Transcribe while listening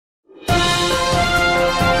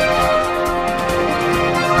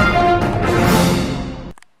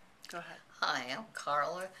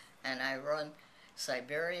I run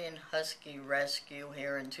Siberian Husky Rescue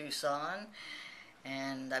here in Tucson,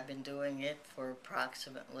 and I've been doing it for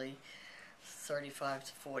approximately 35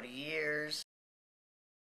 to 40 years.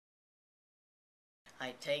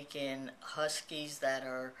 I take in Huskies that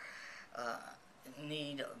are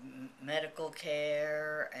need medical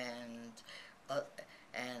care and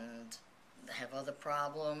have other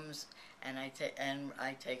problems, and I take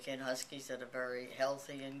in Huskies that are very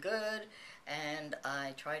healthy and good, and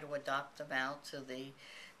I try to adopt them out to the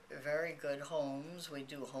very good homes. We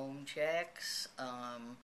do home checks,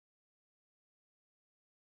 and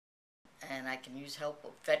I can use help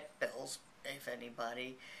with vet bills if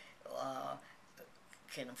anybody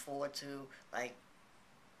can afford to, like,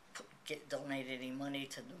 donate any money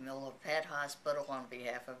to the Miller Pet Hospital on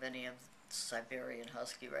behalf of any of the Siberian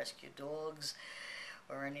Husky Rescue dogs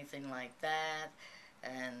or anything like that.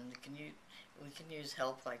 And we can use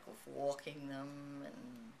help, like, with walking them,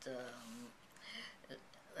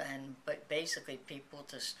 but basically people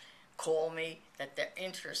just call me that they're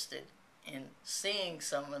interested in seeing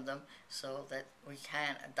some of them so that we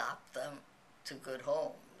can adopt them to good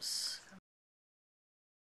homes.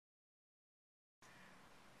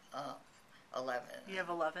 11. You have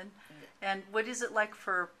 11? And what is it like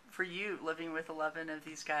for you living with 11 of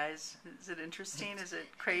these guys? Is it interesting? Is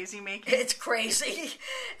it crazy making? It's crazy.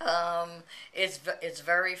 It's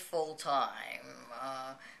very full-time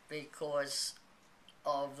because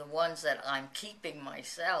of the ones that I'm keeping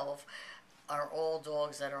myself are all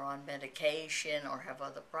dogs that are on medication or have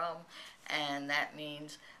other problems, and that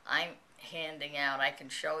means I'm handing out, I can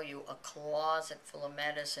show you a closet full of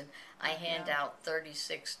medicine. I hand out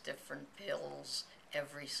 36 different pills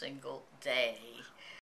every single day.